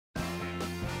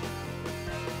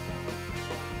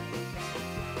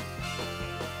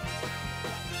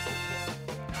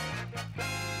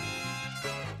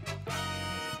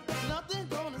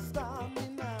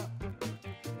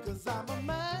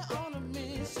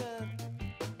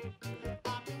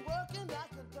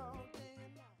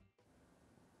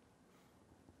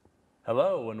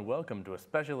Hello and welcome to a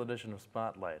special edition of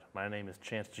Spotlight. My name is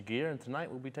Chance Giguiere, and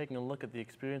tonight we'll be taking a look at the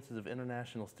experiences of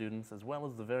international students as well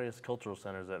as the various cultural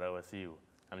centers at OSU.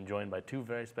 I'm joined by two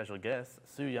very special guests,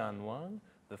 Su-Yan Wang,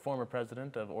 the former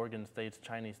president of Oregon State's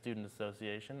Chinese Student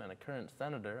Association and a current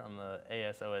senator on the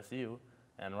ASOSU,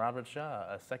 and Robert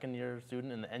Shaw, a second-year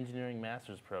student in the Engineering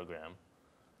Master's program.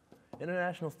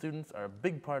 International students are a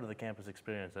big part of the campus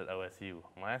experience at OSU.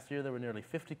 Last year, there were nearly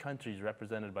 50 countries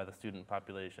represented by the student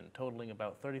population, totaling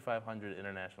about 3,500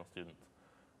 international students,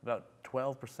 about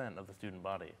 12% of the student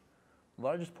body. The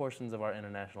largest portions of our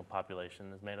international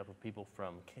population is made up of people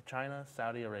from China,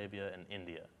 Saudi Arabia, and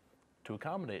India. To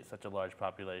accommodate such a large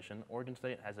population, Oregon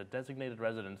State has a designated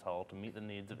residence hall to meet the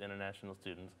needs of international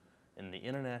students in the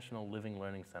International Living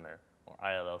Learning Center, or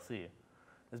ILLC.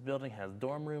 This building has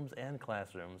dorm rooms and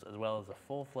classrooms, as well as a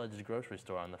full-fledged grocery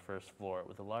store on the first floor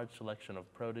with a large selection of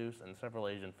produce and several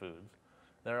Asian foods.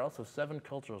 There are also 7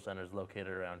 cultural centers located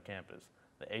around campus: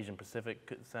 the Asian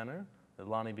Pacific Center, the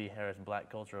Lonnie B. Harris Black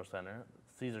Cultural Center,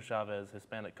 Cesar Chavez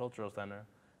Hispanic Cultural Center,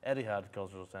 Etihad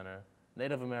Cultural Center,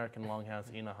 Native American Longhouse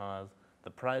Inahaz,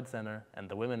 the Pride Center, and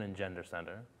the Women and Gender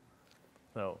Center.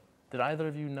 So, did either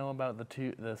of you know about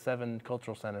the 7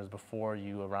 cultural centers before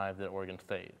you arrived at Oregon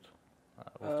State?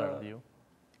 We'll start with you.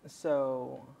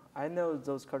 So I know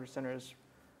those culture centers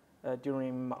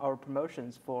during our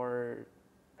promotions for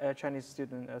Chinese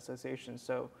Student Association.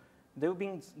 So they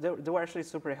were actually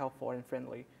super helpful and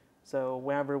friendly. So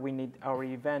whenever we need our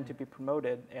event to be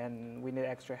promoted and we need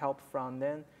extra help from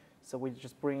them, so we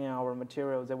just bring in our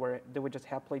materials. They were just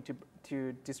happy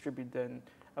to distribute them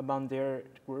among their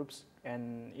groups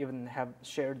and even have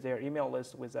shared their email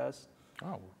list with us.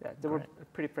 Oh, yeah, they were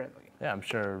pretty friendly. Yeah, I'm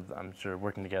sure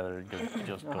working together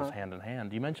just goes hand in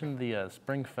hand. You mentioned the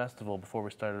Spring Festival before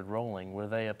we started rolling. Were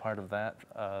they a part of that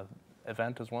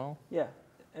event as well? Yeah,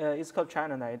 it's called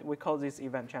China Night. We call this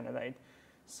event China Night.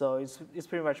 So it's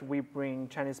pretty much we bring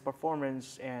Chinese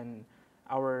performance and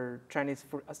our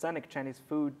authentic Chinese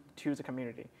food to the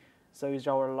community. So it's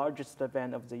our largest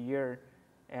event of the year,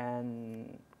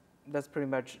 and that's pretty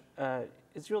much,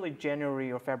 it's really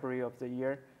January or February of the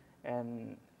year.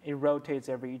 And it rotates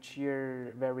each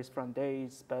year, varies from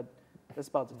days, but that's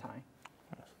about the time.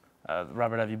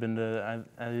 Robert, have you been to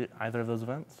either of those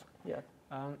events? Yeah.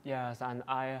 Yes, and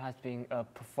I have been a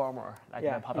performer, like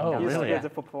yeah. a public Oh, dancer. really? Used to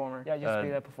be the performer. Yeah, used to be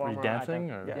the performer. Were you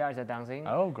dancing? Or? Yeah, it's dancing.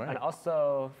 Oh, great. And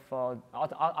also for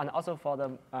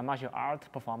the martial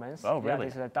art performance. Oh, really? Yeah,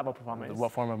 it's a double performance.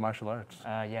 What form of martial arts?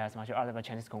 Yes, martial art of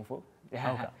Chinese Kung Fu.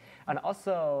 Yeah. Okay. And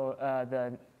also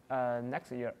the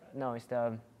next year, no, it's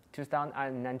the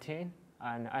 2019,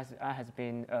 and I has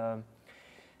been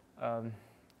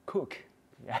cook.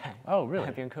 Yeah. Oh, really?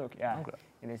 I've been cook. Yeah. Okay.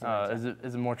 In this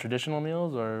is it more traditional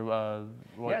meals or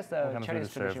what? Yes, what kind Chinese of food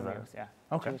is served traditional there? meals. Yeah.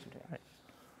 Okay. Right.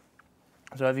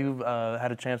 So have you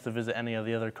had a chance to visit any of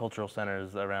the other cultural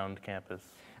centers around campus?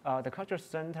 The cultural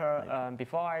center,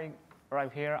 before I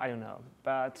arrived here, I don't know.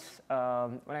 But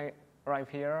when I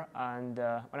arrived here and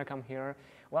when I come here,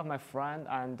 one of my friends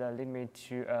lead me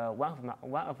to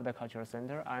one of the cultural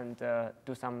center and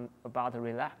do some about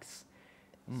relax.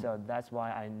 So that's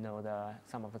why I know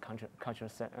some of the cultural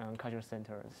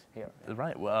centers here.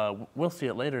 Right. We'll see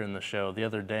it later in the show. The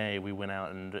other day, we went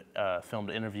out and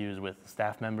filmed interviews with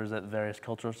staff members at various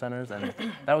cultural centers, and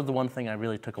that was the one thing I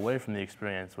really took away from the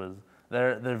experience was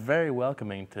they're very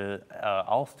welcoming to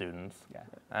all students, yeah.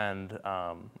 and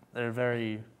they're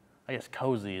very, I guess,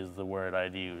 cozy is the word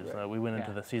I'd use. Right. We went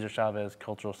into the Cesar Chavez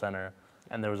Cultural Center,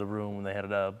 and there was a room. They had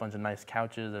a bunch of nice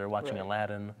couches. They were watching Right.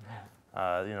 Aladdin.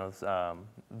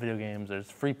 Video games.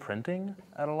 There's free printing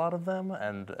at a lot of them,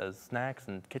 and snacks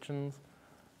and kitchens.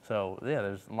 So yeah,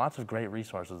 there's lots of great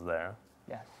resources there.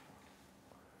 Yes.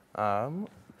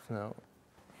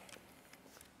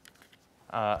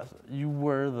 You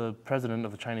were the president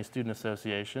of the Chinese Student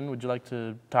Association. Would you like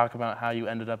to talk about how you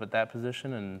ended up at that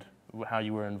position and how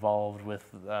you were involved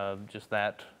with just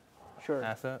that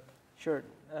asset? Sure.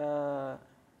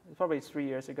 Probably 3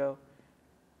 years ago.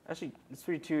 Actually, it's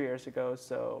 2 years ago.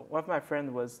 So one of my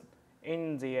friends was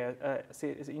in the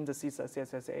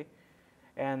CSSA,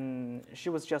 and she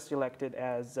was just elected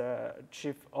as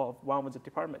chief of one of the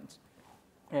departments,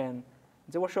 and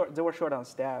they were short on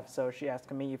staff. So she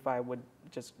asked me if I would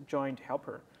just join to help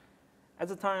her. At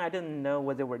the time, I didn't know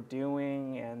what they were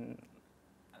doing, and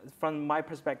from my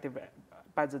perspective,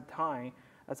 by the time,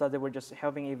 I thought they were just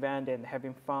having an event and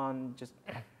having fun, just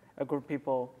a group of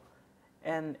people.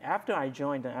 And after I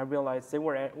joined them, I realized we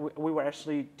were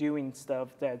actually doing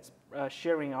stuff that's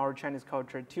sharing our Chinese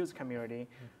culture to the community,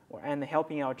 and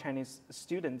helping our Chinese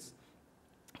students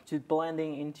to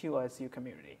blending into OSU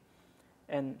community.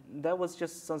 And that was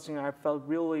just something I felt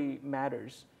really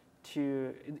matters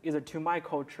to either to my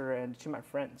culture and to my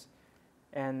friends.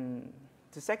 And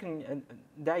the second,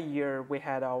 that year we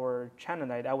had our China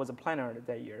night. I was a planner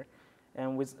that year,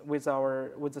 and with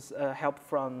the help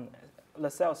from the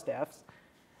sales staffs,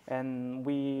 and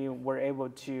we were able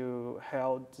to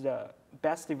hold the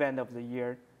best event of the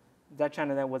year. That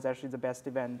China night was actually the best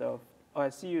event of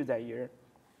OSU that year,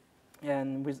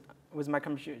 and with my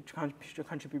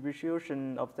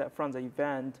contribution of that from the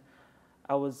event,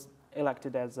 I was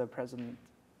elected as a president.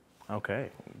 Okay,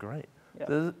 great. Yeah.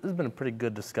 This has been a pretty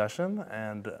good discussion,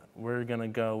 and we're going to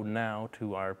go now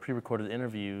to our pre-recorded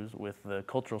interviews with the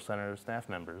Cultural Center staff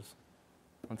members.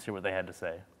 Let's hear what they had to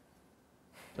say.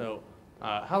 So,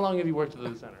 how long have you worked at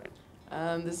the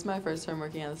center? This is my first time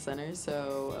working at the center,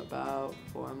 so about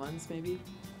 4 months maybe.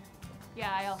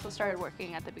 Yeah, I also started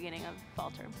working at the beginning of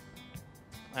fall term.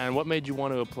 And what made you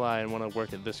want to apply and want to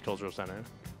work at this Cultural Center?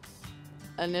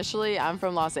 Initially, I'm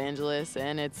from Los Angeles,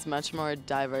 and it's much more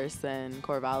diverse than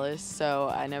Corvallis, so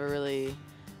I never really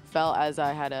felt as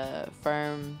I had a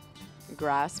firm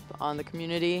grasp on the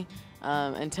community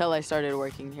until I started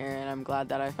working here, and I'm glad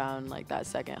that I found like that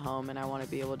second home, and I want to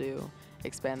be able to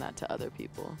expand that to other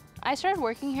people. I started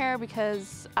working here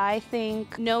because I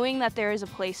think knowing that there is a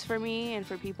place for me and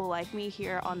for people like me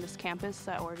here on this campus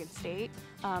at Oregon State,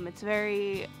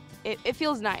 it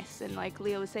feels nice, and like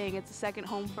Leo was saying, it's a second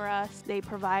home for us. They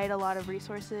provide a lot of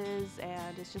resources,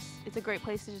 and it's a great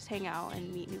place to just hang out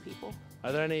and meet new people.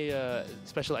 Are there any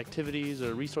special activities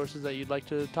or resources that you'd like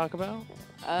to talk about?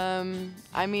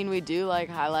 I mean, we do like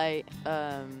highlight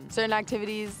certain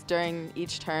activities during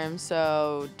each term.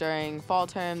 So during fall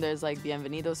term, there's like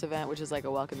Bienvenidos event, which is like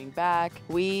a welcoming back.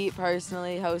 We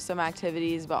personally host some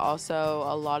activities, but also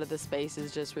a lot of the space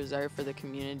is just reserved for the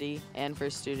community and for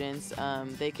students.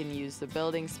 They can use the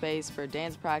building space for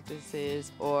dance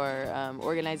practices or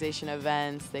organization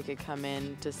events. They could come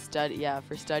in to study,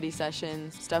 for study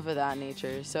sessions, stuff of that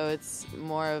nature. So it's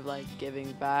more of like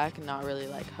giving back, not really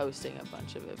like hosting a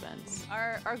bunch of events.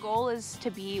 Our goal is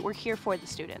we're here for the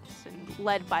students and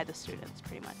led by the students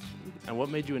pretty much. And what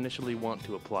made you initially want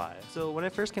to apply? So when I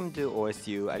first came to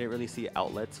OSU, I didn't really see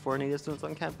outlets for Native students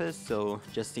on campus, so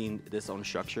just seeing this own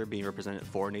structure being represented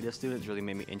for Native students really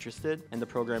made me interested, and the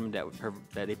program that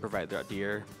they provide throughout the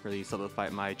year really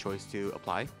solidified my choice to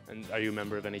apply. And are you a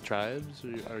member of any tribes,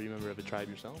 or are you a member of a tribe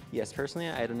yourself? Yes, personally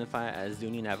I identify as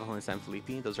Zuni, Navajo, and San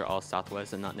Felipe. Those are all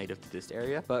Southwest and not native to this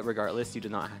area, but regardless, you do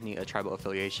not need a tribal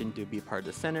affiliation to be part of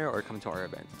the center or come to our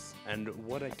events. And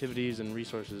what activities and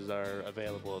resources are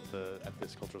available at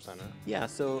this cultural center? Yeah,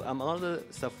 so a lot of the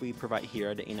stuff we provide here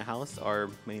at the Ina House are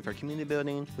mainly for community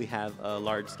building. We have a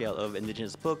large scale of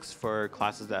indigenous books for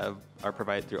classes that are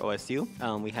provided through OSU.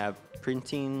 We have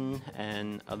printing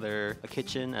and a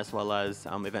kitchen, as well as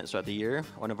events throughout the year.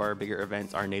 One of our bigger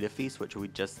events are Native Feast, which we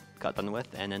just got done with,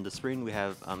 and in the spring we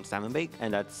have Salmon Bake,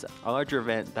 and that's a larger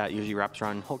event that usually wraps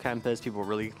around the whole campus. People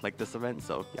really like this event,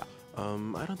 so yeah.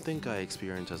 I don't think I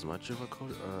experienced as much of a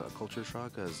culture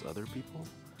shock as other people.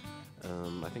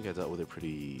 I think I dealt with it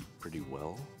pretty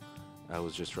well. I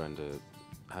was just trying to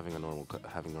having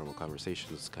normal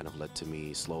conversations kind of led to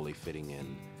me slowly fitting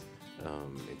in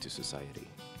into society.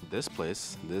 This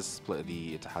place,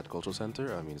 the Ittihad Cultural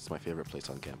Center, I mean, it's my favorite place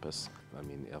on campus. I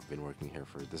mean, I've been working here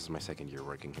this is my second year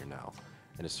working here now,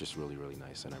 and it's just really, really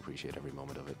nice, and I appreciate every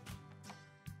moment of it.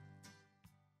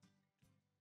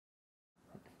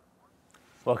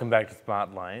 Welcome back to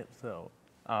Spotlight. So,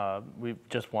 we've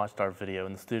just watched our video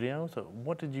in the studio. So,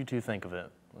 what did you two think of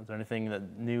it? Was there anything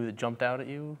new that jumped out at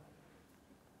you?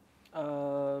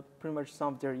 Pretty much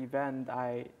some of their event,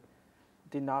 I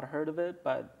did not heard of it,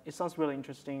 but it sounds really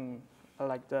interesting. I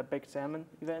like the baked salmon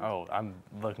event. Oh, I'm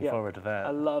looking forward to that. I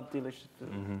love delicious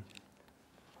food. Mm-hmm.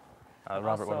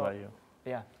 Robert, what about you?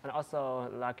 Yeah, and also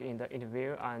like in the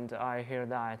interview, and I hear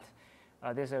that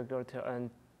this girl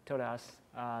told us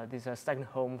this is a second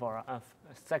home for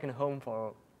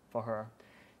her.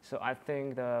 So I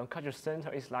think the culture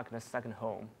center is like the second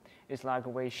home. It's like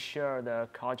we share the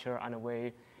culture, and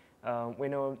we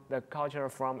know the culture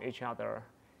from each other.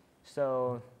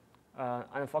 So,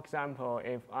 and for example,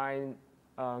 if I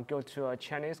go to a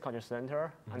Chinese culture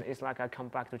center, and it's like I come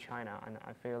back to China, and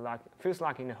I feels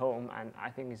like in home, and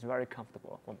I think it's very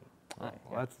comfortable for me.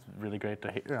 Well, that's really great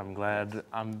to hear. I'm glad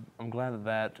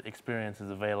that experience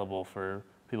is available for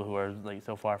people who are like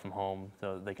so far from home,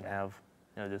 so they can have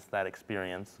just that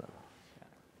experience.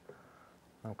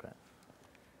 Okay.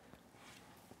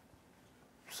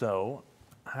 So,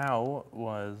 how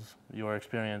was your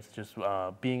experience just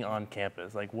being on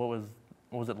campus? Like, what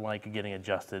was it like getting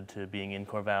adjusted to being in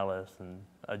Corvallis and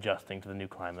adjusting to the new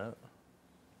climate?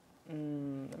 I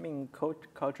mean,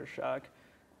 culture shock.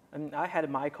 I mean, I had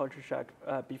my culture shock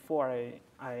before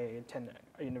I attended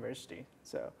a university.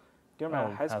 So during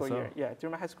my high school year,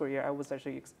 during my high school year, I was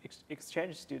actually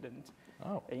exchange student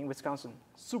in Wisconsin.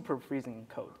 Super freezing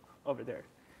cold over there,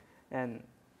 and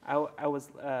I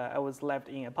was left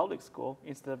in a public school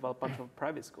instead of a bunch of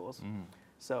private schools.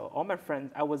 So all my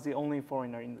friends, I was the only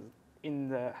foreigner in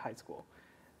the high school.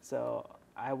 So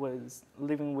I was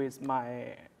living with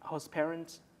my host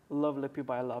parents, lovely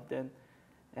people, I loved them,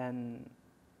 and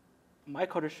my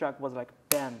culture shock was like,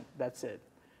 bam, that's it.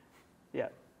 Yeah,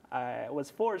 I was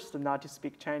forced not to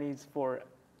speak Chinese for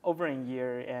over a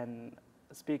year and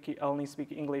only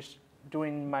speak English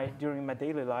during my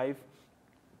daily life,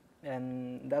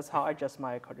 and that's how I adjust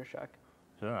my culture shock.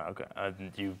 Sure. Okay.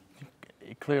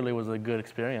 It clearly was a good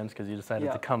experience because you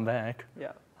decided to come back.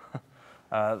 Yeah.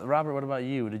 Robert, what about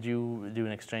you? Did you do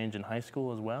an exchange in high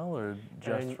school as well, or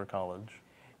just for college?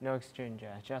 No exchange,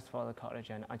 just for the college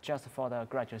and just for the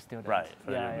graduate student. Right,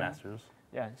 for your master's.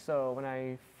 Yeah, so when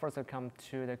I first come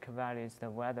to the Valley, the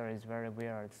weather is very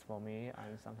weird for me,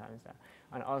 and sometimes,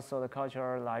 and also the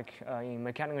culture, like in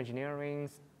mechanical engineering,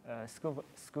 school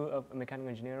of mechanical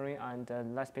engineering,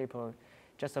 and less people,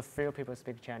 just a few people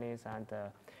speak Chinese, and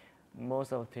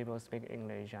most of the people speak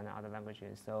English and other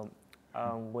languages. So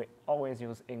we always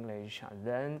use English, and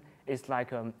then it's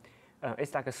like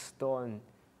a stone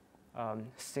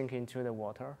sink into the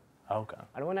water. Okay.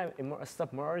 And when I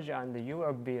submerge, and you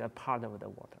will be a part of the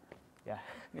water. Yeah.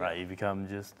 Right, you become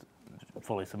just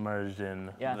fully submerged in.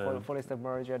 Yeah, fully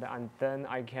submerged, and then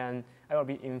I will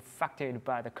be infected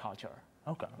by the culture.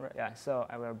 Okay. Right. Yeah, so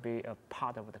I will be a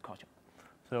part of the culture.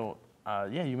 So,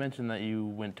 you mentioned that you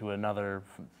went to another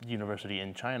university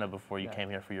in China before you came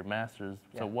here for your master's.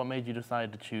 So what made you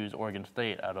decide to choose Oregon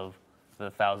State out of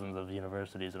the thousands of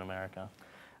universities in America?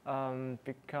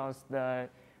 Because the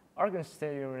Oregon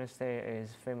State University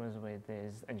is famous with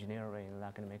this engineering,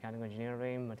 like mechanical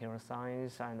engineering, material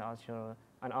science, and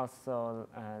also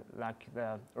like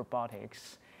the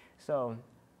robotics. So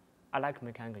I like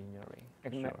mechanical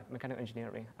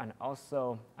engineering, and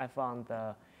also I found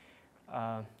the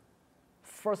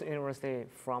first university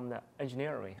from the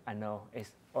engineering I know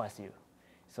is OSU,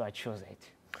 so I chose it.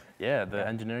 Yeah, the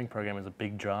engineering program is a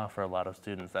big draw for a lot of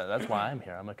students. That's why I'm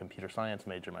here. I'm a computer science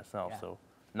major myself, so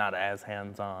not as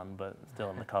hands-on, but still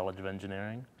in the College of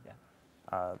Engineering.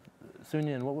 Yeah.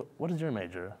 Sunyin, what is your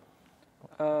major?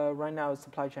 Right now, it's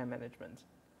supply chain management.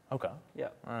 Okay. Yeah.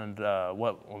 And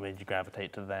what made you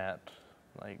gravitate to that?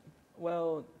 Like.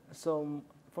 Well, so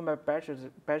for my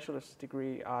bachelor's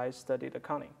degree, I studied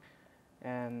accounting,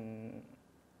 and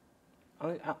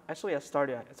actually I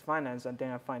started as finance, and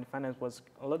then I find finance was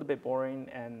a little bit boring,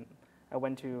 and I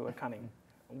went to accounting.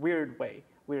 Weird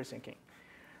thinking.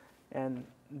 And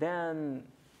then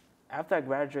after I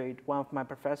graduated, one of my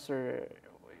professor,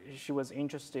 she was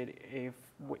interested if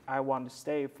I want to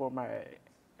stay for my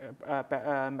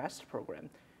master program.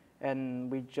 And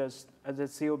we just, as a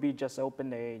COB, just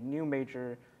opened a new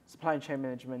major, supply chain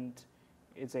management.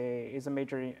 It's a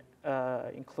major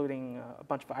including a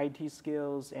bunch of IT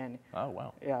skills and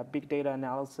big data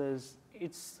analysis.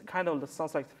 It's kind of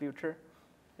sounds like the future.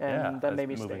 And that made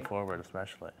me stay. Moving forward,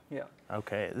 especially. Yeah.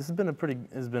 Okay, this has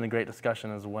been a great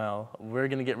discussion as well. We're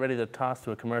going to get ready to toss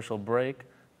to a commercial break,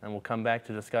 and we'll come back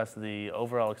to discuss the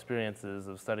overall experiences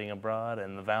of studying abroad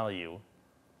and the value.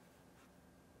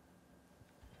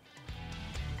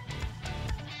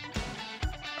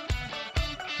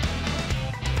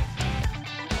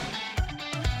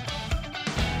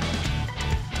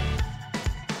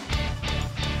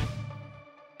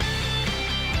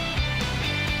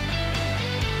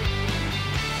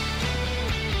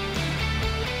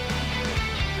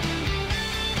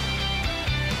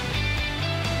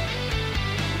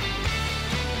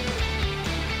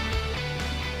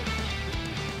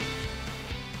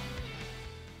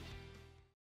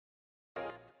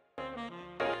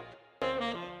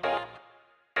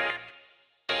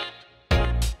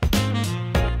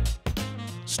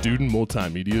 Student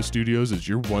Multimedia Studios is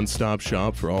your one-stop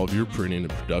shop for all of your printing and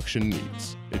production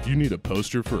needs. If you need a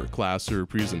poster for a class or a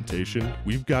presentation,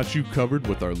 we've got you covered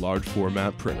with our large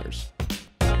format printers.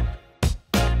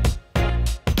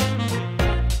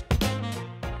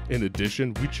 In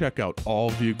addition, we check out all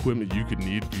of the equipment you could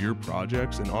need for your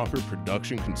projects and offer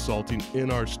production consulting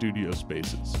in our studio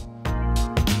spaces.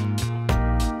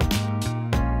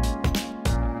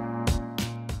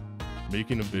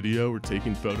 Making a video or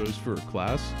taking photos for a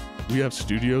class? We have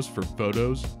studios for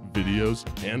photos, videos,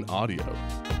 and audio.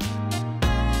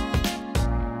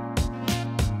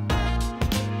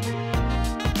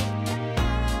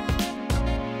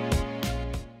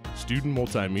 Student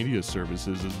Multimedia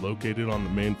Services is located on the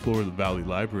main floor of the Valley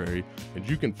Library, and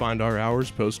you can find our hours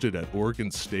posted at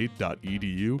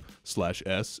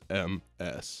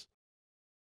oregonstate.edu/SMS.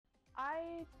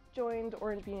 I joined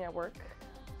Orange Media Network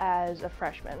as a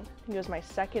freshman. I think it was my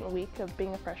second week of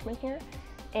being a freshman here,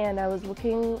 and I was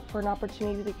looking for an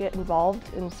opportunity to get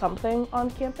involved in something on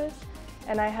campus.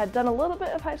 And I had done a little bit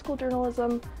of high school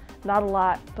journalism, not a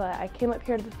lot, but I came up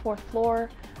here to the 4th floor.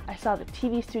 I saw the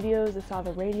TV studios, I saw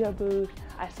the radio booth,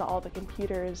 I saw all the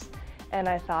computers, and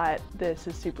I thought, this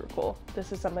is super cool.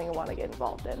 This is something I want to get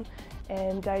involved in.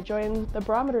 And I joined the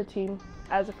barometer team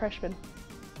as a freshman.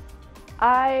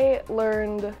 I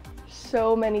learned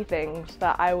so many things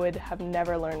that I would have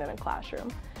never learned in a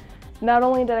classroom. Not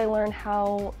only did I learn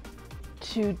how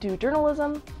to do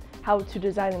journalism, how to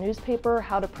design a newspaper,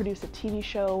 how to produce a TV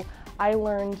show, I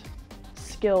learned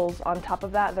skills on top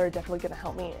of that that are definitely going to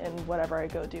help me in whatever I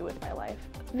go do with my life.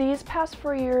 These past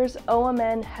 4 years,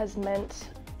 OMN has meant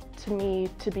to me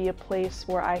to be a place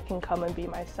where I can come and be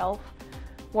myself,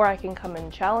 where I can come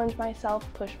and challenge myself,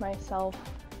 push myself,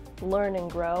 learn and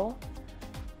grow.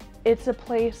 It's a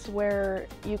place where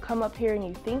you come up here and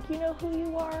you think you know who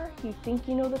you are, you think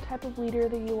you know the type of leader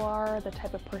that you are, the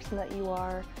type of person that you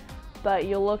are, but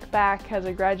you look back as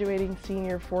a graduating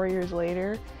senior 4 years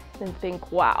later and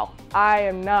think, wow, I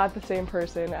am not the same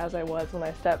person as I was when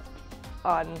I stepped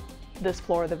on this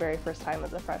floor the very first time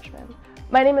as a freshman.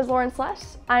 My name is Lauren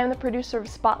Sless. I am the producer of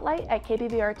Spotlight at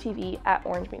KBVR TV at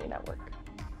Orange Media Network.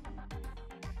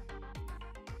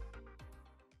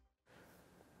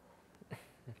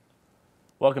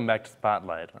 Welcome back to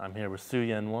Spotlight. I'm here with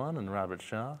Su-Yen Won and Robert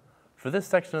Shaw. For this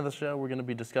section of the show, we're going to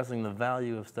be discussing the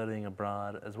value of studying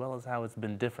abroad, as well as how it's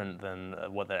been different than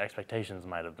what their expectations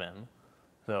might have been.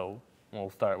 So we'll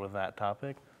start with that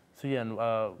topic. Su-Yen,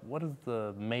 what is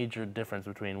the major difference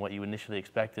between what you initially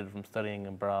expected from studying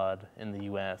abroad in the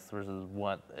U.S. versus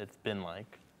what it's been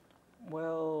like?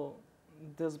 Well,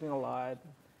 there's been a lot.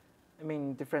 I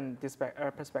mean, different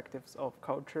perspectives of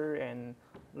culture and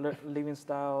living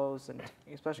styles, and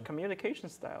especially communication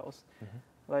styles. Mm-hmm.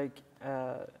 Like,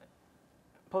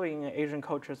 probably in Asian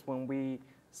cultures, when we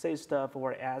say stuff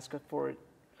or ask for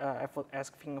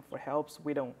help,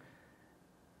 we don't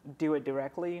do it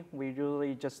directly. We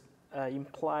usually just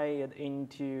imply it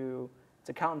into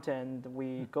the content.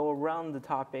 We go around the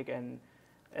topic, and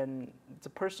the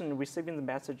person receiving the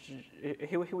message,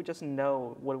 he would just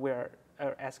know what we are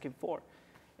asking for.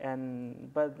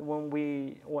 But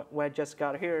when I just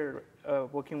got here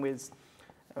working with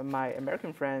my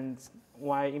American friends,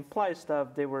 when I implied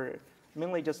stuff, they were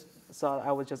mainly just thought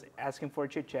I was just asking for a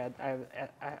chit chat,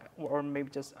 or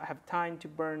maybe just I have time to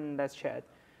burn, let's chat.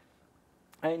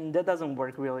 And that doesn't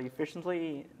work really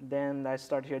efficiently. Then I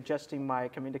started adjusting my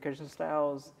communication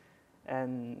styles,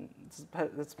 and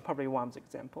that's probably one of the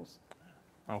examples.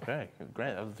 Okay,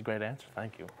 great. That was a great answer.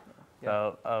 Thank you.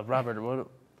 Yeah. Robert,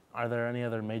 are there any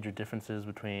other major differences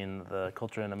between the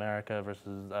culture in America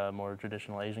versus more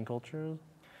traditional Asian cultures?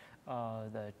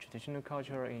 The traditional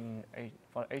culture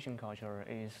for Asian culture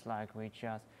is like we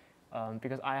just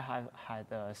because I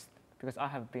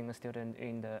have been a student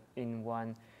in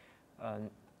one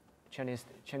Chinese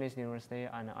university,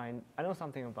 and I know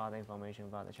something about the information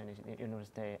about the Chinese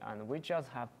university, and we just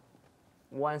have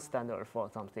one standard for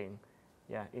something.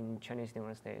 Yeah, in Chinese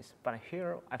universities. But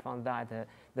here I found that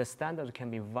the standard can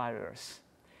be various.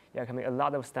 Yeah, it can be a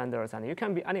lot of standards, and you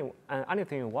can be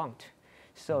anything you want.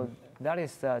 So that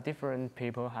is different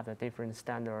people have the different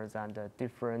standards and a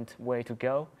different way to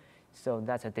go. So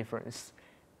that's a difference.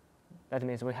 That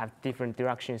means we have different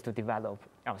directions to develop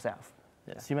ourselves.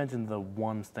 Yes, you mentioned the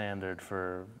one standard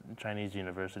for Chinese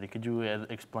university. Could you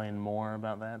explain more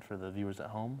about that for the viewers at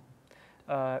home?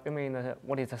 You mean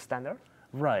what is a standard?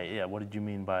 Right, yeah. What did you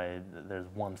mean by there's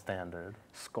one standard?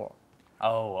 Score.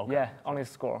 Oh, okay. Yeah, only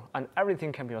score. And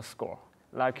everything can be a score.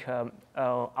 Like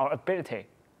our ability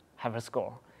have a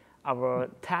score. Our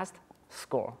test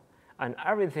score. And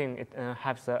everything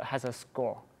has a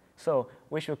score. So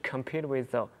we should compete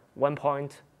with 1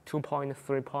 point, 2 point,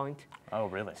 3 point. Oh,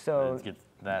 really? So let's get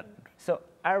that. So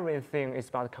everything is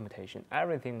about competition.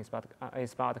 Everything is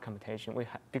about competition.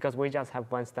 Because we just have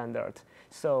one standard.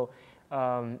 So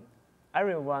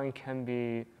everyone can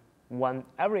be one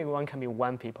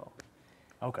people.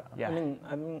 Okay. Yeah.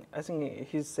 I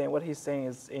think what he's saying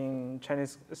is in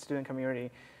Chinese student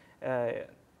community,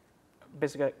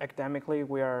 basically academically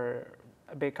we are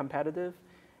a bit competitive,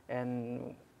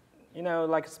 and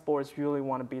like sports, you really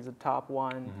want to be the top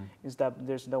one. Instead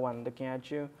there's no one looking at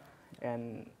you,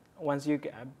 and once you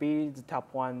be the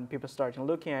top one, people start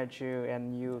looking at you,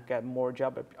 and you get more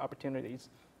job opportunities.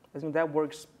 I think that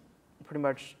works pretty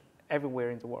much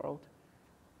everywhere in the world.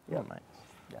 Yeah, nice.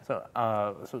 Yeah.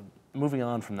 So moving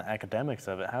on from the academics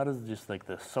of it, how does just like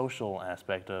the social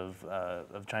aspect of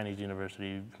Chinese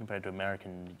university compared to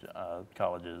American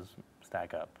colleges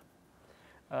stack up?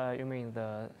 You mean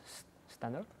the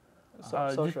standard?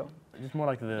 Social. Just more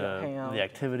like hang out. the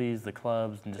activities, the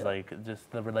clubs, and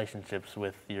just the relationships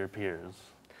with your peers.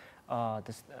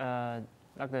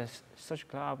 Like the social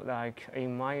club, like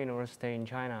in my university in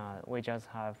China, we just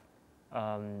have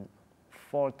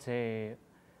 40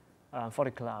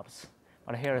 clubs,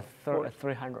 but here is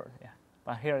 300. Yeah,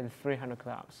 but here is 300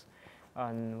 clubs,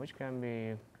 which can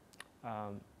be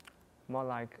more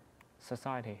like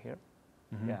society here.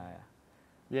 Mm-hmm. Yeah.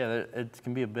 Yeah, it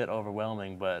can be a bit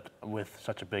overwhelming, but with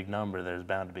such a big number, there's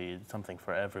bound to be something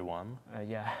for everyone.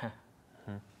 Yeah.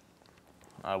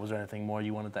 Was there anything more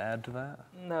you wanted to add to that?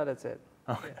 No, that's it.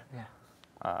 Okay.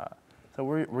 Yeah. So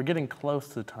we're getting close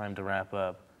to time to wrap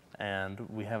up, and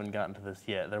we haven't gotten to this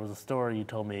yet. There was a story you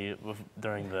told me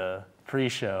during the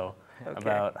pre-show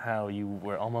about how you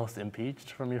were almost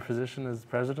impeached from your position as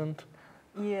president.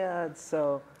 Yeah,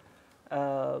 so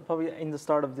probably in the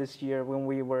start of this year when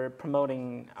we were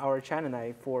promoting our China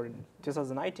Night for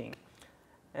 2019.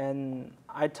 And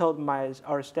I told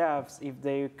our staffs if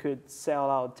they could sell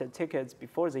out the tickets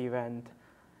before the event,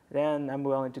 then I'm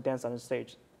willing to dance on the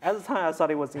stage. At the time, I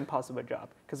thought it was an impossible job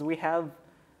because we have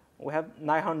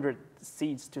 900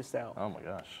 seats to sell. Oh my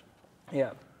gosh.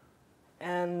 Yeah.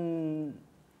 And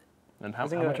how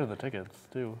much are the tickets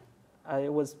too?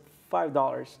 It was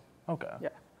 $5. Okay. Yeah.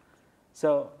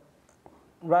 So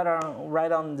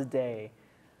right on the day,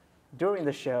 during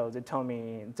the show, they told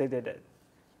me they did it.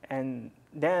 And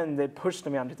then they pushed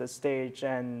me onto the stage,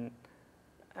 and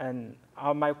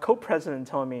my co-president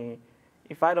told me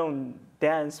if I don't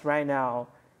dance right now,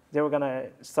 they were gonna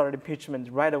start impeachment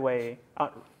right away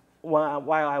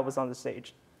while I was on the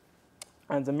stage.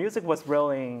 And the music was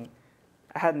rolling.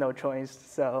 I had no choice,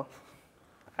 so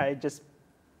I just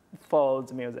followed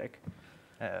the music.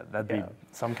 Yeah, that'd be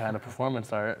some kind of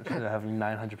performance art, having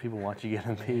 900 people watch you get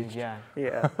impeached. Yeah.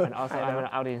 Yeah. And also, I'm an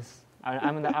audience.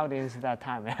 I'm in the audience that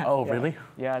time. Oh, really?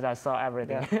 Yeah, I saw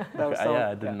everything. Yeah,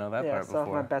 I didn't know that part some of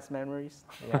before. my best memories.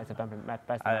 Yeah, it's my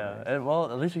best memories.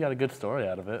 Well, at least you got a good story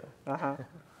out of it. Uh-huh. A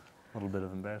little bit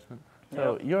of embarrassment.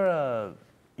 So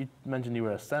you mentioned you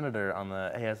were a senator on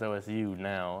the ASOSU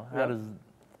now.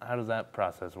 How does that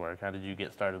process work? How did you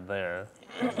get started there?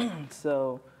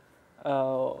 So,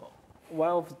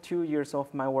 while 2 years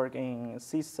of my work in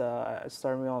CISA, I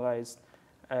started to realize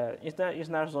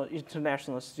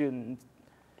international student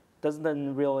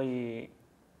doesn't really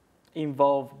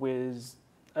involve with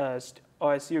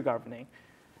OSU governing.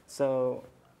 So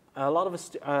a lot of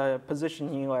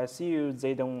position in OSU,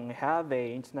 they don't have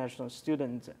a international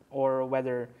student, or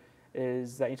whether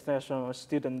is the international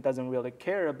student doesn't really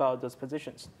care about those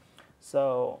positions.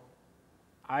 So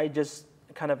I just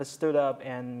kind of stood up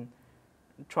and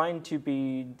trying to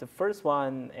be the first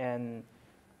one and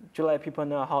to let people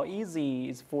know how easy it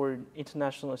is for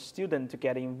international students to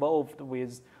get involved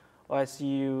with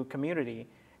OSU community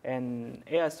and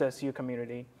ASOSU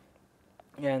community.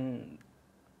 And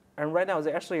right now,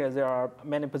 there are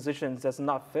many positions that's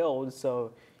not filled,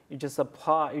 so you just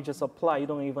apply, you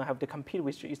don't even have to compete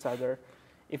with each other.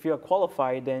 If you're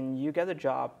qualified, then you get a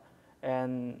job.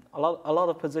 And a lot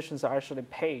of positions are actually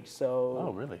paid, so.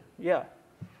 Oh, really? Yeah.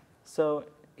 So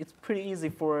it's pretty easy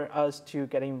for us to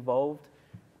get involved.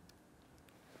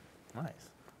 Nice.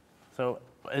 So,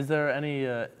 is there any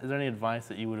advice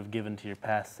that you would have given to your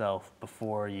past self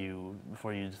before you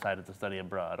decided to study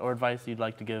abroad, or advice you'd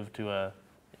like to give to a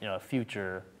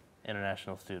future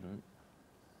international student?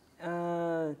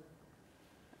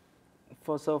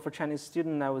 For Chinese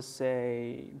student, I would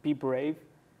say be brave.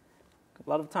 A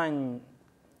lot of time,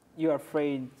 you're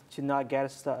afraid to not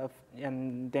get stuff,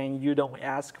 and then you don't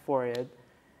ask for it.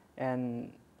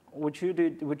 And what you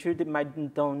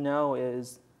don't know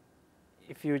is,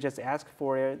 if you just ask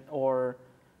for it or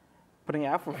putting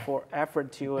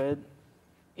effort to it,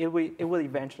 it will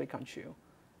eventually come true.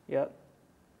 Yeah.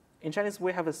 In Chinese,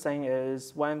 we have a saying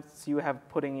is, once you have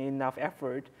put in enough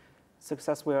effort,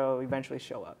 success will eventually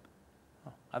show up.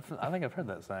 Oh, I think I've heard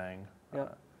that saying. Yeah.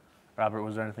 Robert,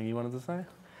 was there anything you wanted to say?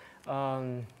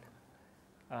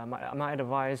 My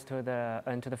advice to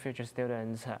the future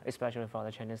students, especially for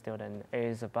the Chinese student,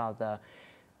 is about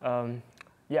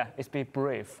it's be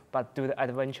brave, but do the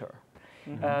adventure.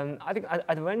 Mm-hmm. I think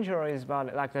adventure is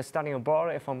about like the studying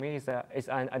abroad. For me, is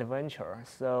an adventure.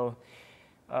 So,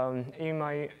 in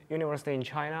my university in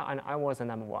China, and I was the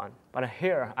number one, but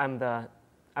here I'm not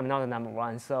the number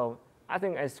one. So I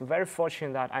think it's very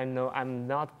fortunate that I know I'm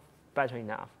not better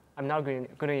enough. I'm not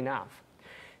good enough.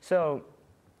 So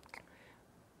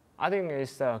I think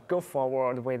it's go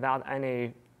forward without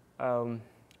any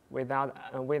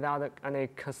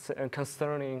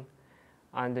concerning,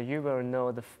 and you will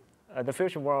know the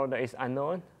future world is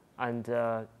unknown, and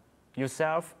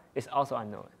yourself is also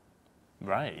unknown.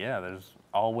 Right. Yeah. There's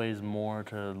always more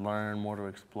to learn, more to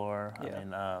explore. Yeah. I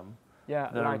mean,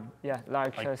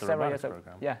 like the several robotics years ago.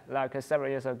 program. Yeah, like several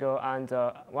years ago, and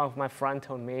one of my friends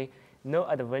told me, no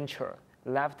adventure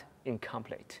left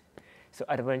incomplete. So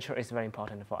adventure is very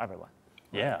important for everyone.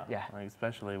 Yeah. Yeah. Like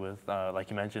especially with, like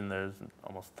you mentioned, there's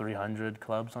almost 300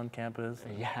 clubs on campus.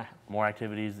 Yeah. More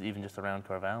activities even just around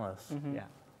Corvallis. Mm-hmm. Yeah.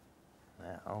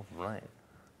 Yeah. All right.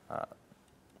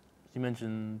 You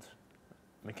mentioned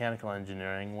mechanical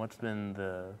engineering. What's been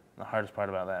the hardest part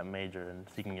about that major and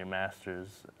seeking your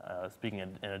master's, speaking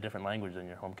in a different language than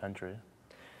your home country?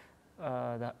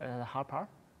 The hard part?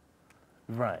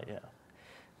 Right. Yeah.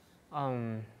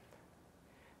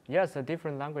 Yes, a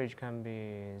different language can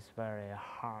be very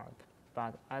hard,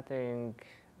 but I think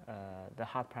the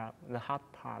hard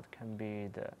part can be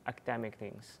the academic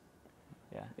things.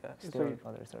 Yeah. Yeah. Still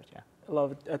for the research. Yeah. A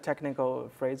lot of technical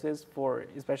phrases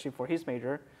especially for his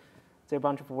major. There are a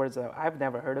bunch of words that I've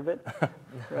never heard of it,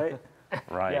 right?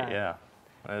 Right. Yeah. Yeah.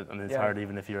 And it's Yeah. hard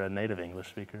even if you're a native English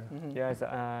speaker. Mm-hmm.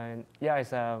 Yeah,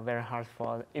 it's very hard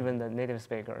for even the native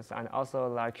speakers, and also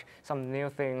like some new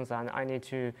things, and I need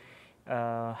to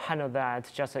handle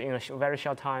that just in a very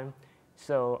short time.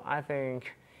 So I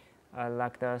think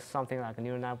like something like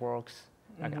neural networks,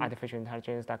 like artificial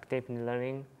intelligence, like deep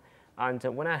learning, and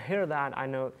when I hear that, I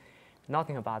know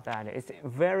nothing about that. It's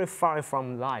very far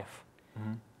from life.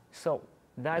 Mm-hmm. So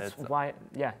that's why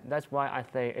I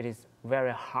say it is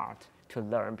very hard to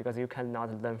learn, because you cannot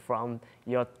learn from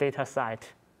your data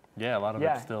site. Yeah, a lot of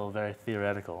it's still very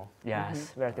theoretical.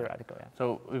 Yes, very theoretical. Yeah.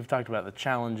 So we've talked about the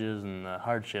challenges and the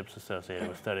hardships associated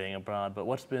with studying abroad, but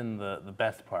what's been the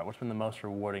best part? What's been the most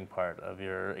rewarding part of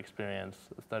your experience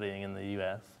studying in the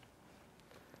U.S.?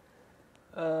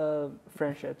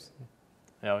 Friendships.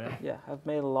 Oh yeah. Yeah, I've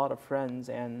made a lot of friends,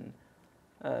 and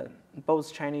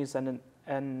both Chinese and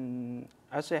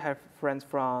actually I have friends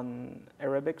from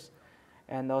Arabics,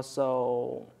 and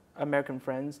also American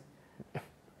friends.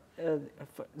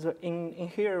 So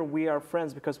in here we are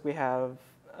friends because we have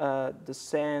the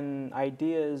same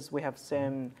ideas, we have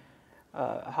same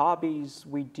hobbies.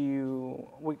 We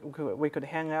could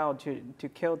hang out to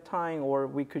kill time, or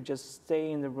we could just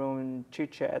stay in the room and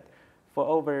chit chat for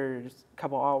over a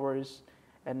couple hours,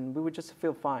 and we would just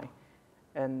feel fine.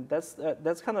 And that's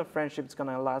kind of friendship that's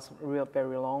gonna last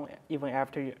very long, even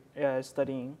after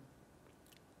studying.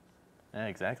 Yeah,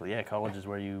 exactly. Yeah, college is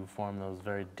where you form those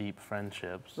very deep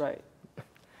friendships. Right.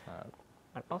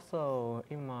 And also,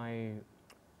 in my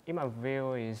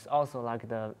view, is also like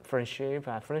the friendship.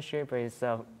 Friendship is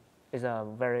a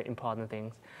very important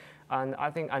thing, and I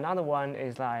think another one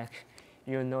is like,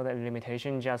 you know, the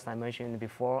limitation, just I mentioned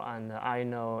before, and I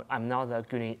know I'm not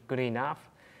good enough.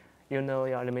 You know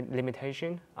your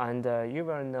limitation, and you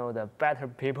will know the better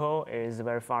people is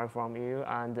very far from you,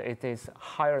 and it is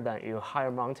higher than you,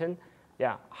 higher mountain.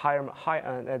 Yeah,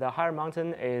 the higher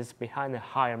mountain is behind the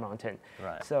higher mountain.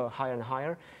 Right. So higher and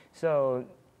higher. So,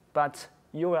 but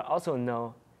you will also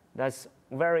know that's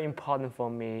very important for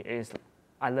me is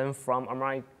I learned from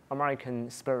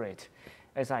American spirit.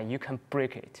 It's like you can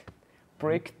break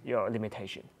your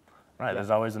limitation. Right. Yeah. There's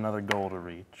always another goal to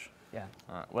reach. Yeah.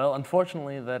 Well,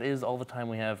 unfortunately, that is all the time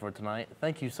we have for tonight.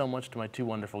 Thank you so much to my two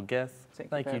wonderful guests.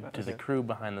 Thank you to the crew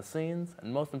behind the scenes,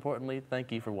 and most importantly,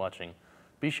 thank you for watching.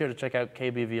 Be sure to check out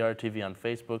KBVR TV on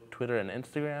Facebook, Twitter, and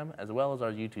Instagram, as well as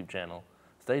our YouTube channel.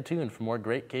 Stay tuned for more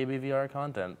great KBVR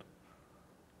content.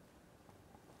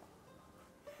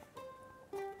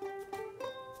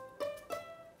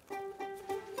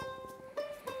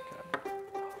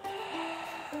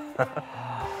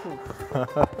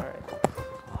 All right.